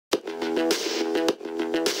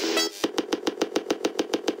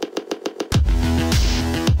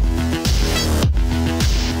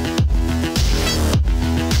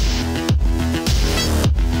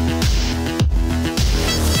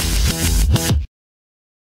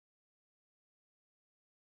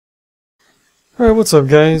Alright, what's up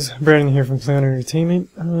guys? Brandon here from Planet Entertainment,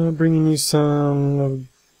 bringing you some,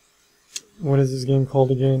 what is this game called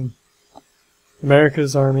again?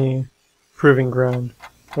 America's Army Proving Ground.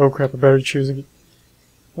 Oh crap, I better choose a...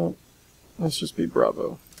 Well, let's just be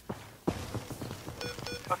Bravo.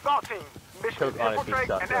 Assault team, mission is infiltrate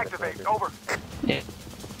and activate, over. Yeah.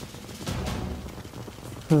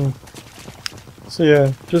 So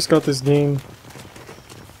yeah, just got this game,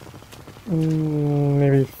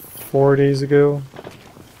 maybe 4 days ago.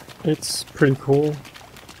 It's pretty cool.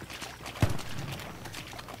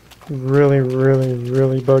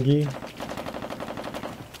 Really buggy.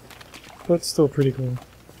 But still pretty cool.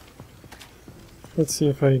 Let's see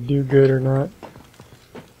if I do good or not.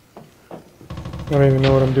 I don't even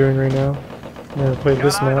know what I'm doing right now. I've never played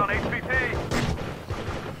this map.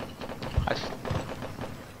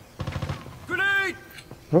 Grenade!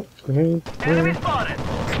 Oh, grenade. Enemy spotted!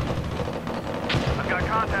 I've got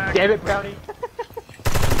contact. Damn it, Brownie!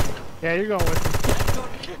 Yeah, you're going with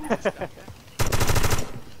me.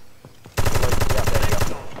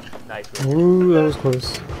 Nice. Ooh, that was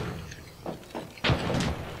close.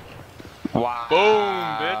 Wow.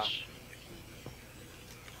 Boom, bitch.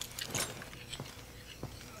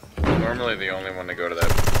 I'm normally the only one to go to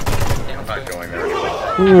that. I'm not going there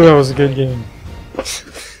anymore. Ooh, that was a good game.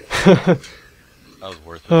 That was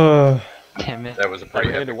worth it. Damn it. That was a pretty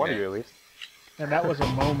epic one of game. you at least. And that was a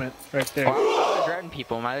moment right there. Well, I was driving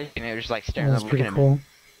people, my they were just like staring That at was them, looking pretty at cool. me.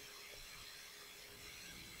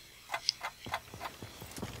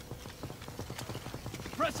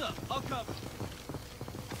 Press up, I'll cover.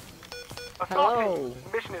 Assault Hello. team,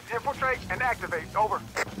 mission is infiltrate and activate, over.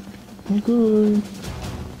 Good.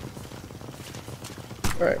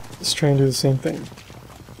 Alright, let's try and do the same thing.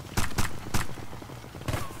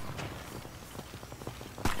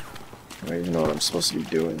 I don't even know what I'm supposed to be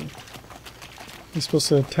doing. Am I supposed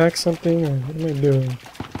to attack something, or what am I doing?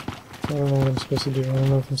 I don't know what I'm supposed to do. I don't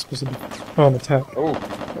know if I'm supposed to be... Oh, I'm attack. Oh,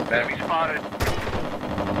 Enemy spotted.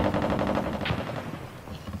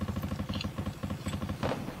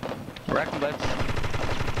 Reckless.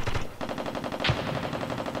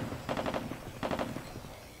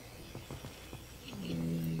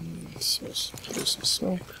 Supposed to do some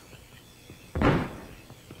smoke.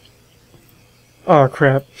 Oh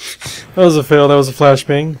crap. That was a fail, that was a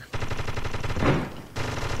flashbang.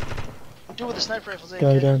 Do with the sniper rifles,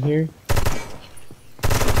 Guy down here.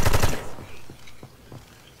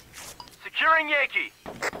 Securing Yankee.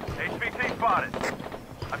 HVT spotted.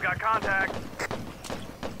 I've got contact.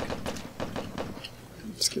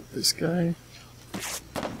 Let's get this guy.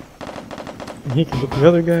 And he can get the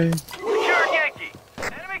other guy. Securing Yankee.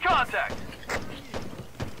 Enemy contact.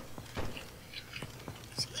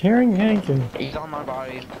 Securing Hankin. He's on my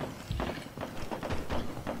body.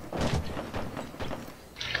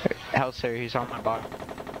 Hell, sir, he's on my body.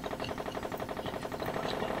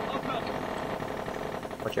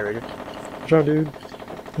 Watch out, Ranger. Watch out, dude.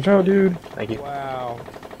 Watch out, dude. Thank you. Wow.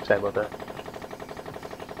 Sorry about that.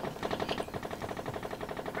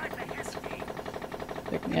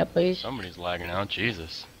 Pick me up, please. somebody's lagging out.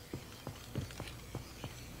 Jesus.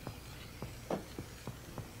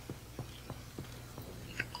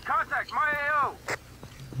 Contact my AO.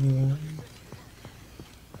 Yeah.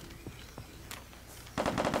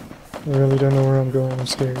 I really don't know where I'm going. I'm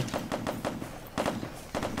scared.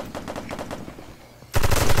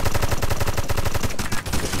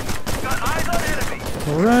 Got eyes on enemy.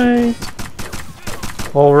 Alright.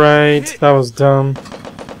 Alright. That was dumb.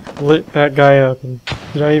 Lit that guy up. And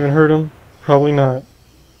did I even hurt him? Probably not.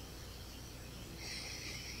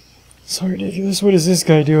 So ridiculous. What is this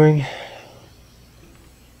guy doing?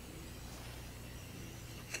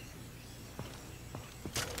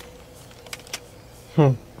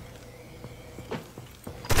 Enemy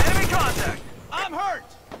contact. I'm hurt.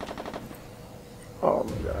 Oh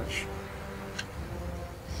my gosh.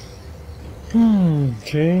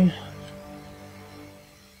 Okay.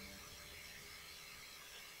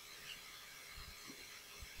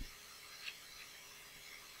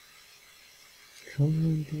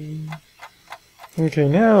 Okay,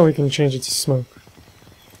 now we can change it to smoke.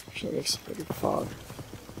 Should make some bigger fog.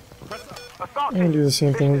 Assault And do the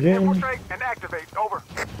same thing mission is again. infiltrate and activate, over.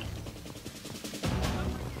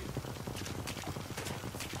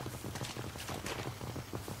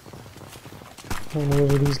 I don't know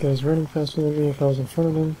whether these guys running faster than me if I was in front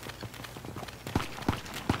of them.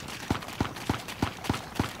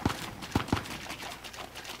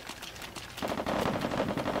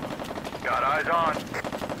 Got eyes on.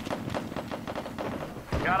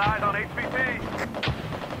 Got eyes on HVT.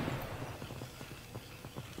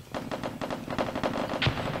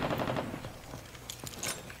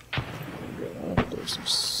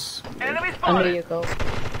 Under you, Cole.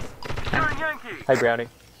 Securing Yankee. Hi, Brownie.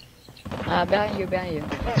 Behind you, behind you.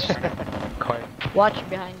 Quiet. Watch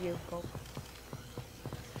behind you, Cole.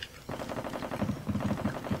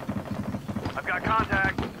 I've got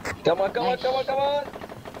contact. Come on, come on, Nice. come on, come on!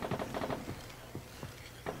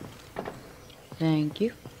 Thank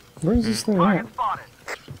you. Where's this thing Target at? spotted.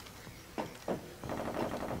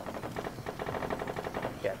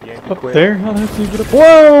 Yeah, Yankee Up quit. there? How the heck do you get up?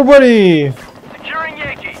 Whoa, buddy! Securing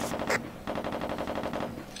Yankee.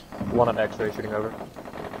 One on X-ray shooting over.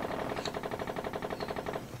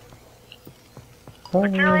 How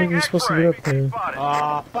are you supposed to get up there? Spotted.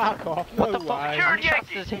 Ah, fuck off. What No the fuck? way. How many shots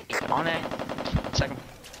does he on it? Second.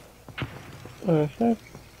 Heck?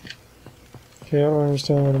 Okay, I don't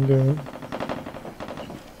understand what I'm doing.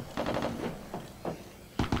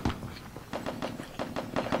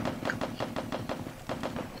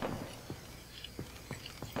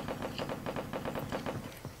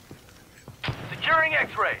 Securing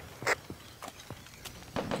X-ray.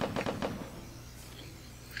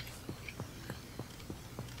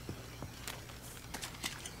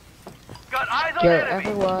 Got eyes on Kill enemy.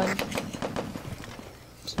 everyone.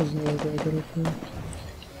 Doesn't look like I got up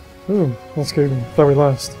there. Ooh, that scared me. Thought we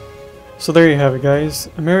lost. So there you have it, guys.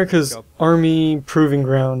 America's Army Proving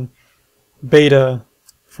Ground beta.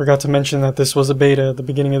 Forgot to mention that this was a beta at the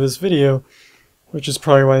beginning of this video, which is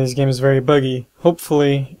probably why this game is very buggy.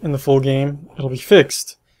 Hopefully, in the full game, it'll be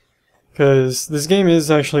fixed. Because this game is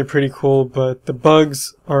actually pretty cool, but the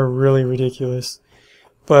bugs are really ridiculous.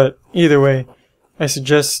 But either way, I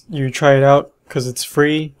suggest you try it out because it's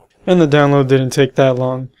free, and the download didn't take that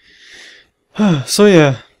long. So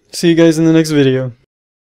yeah, see you guys in the next video.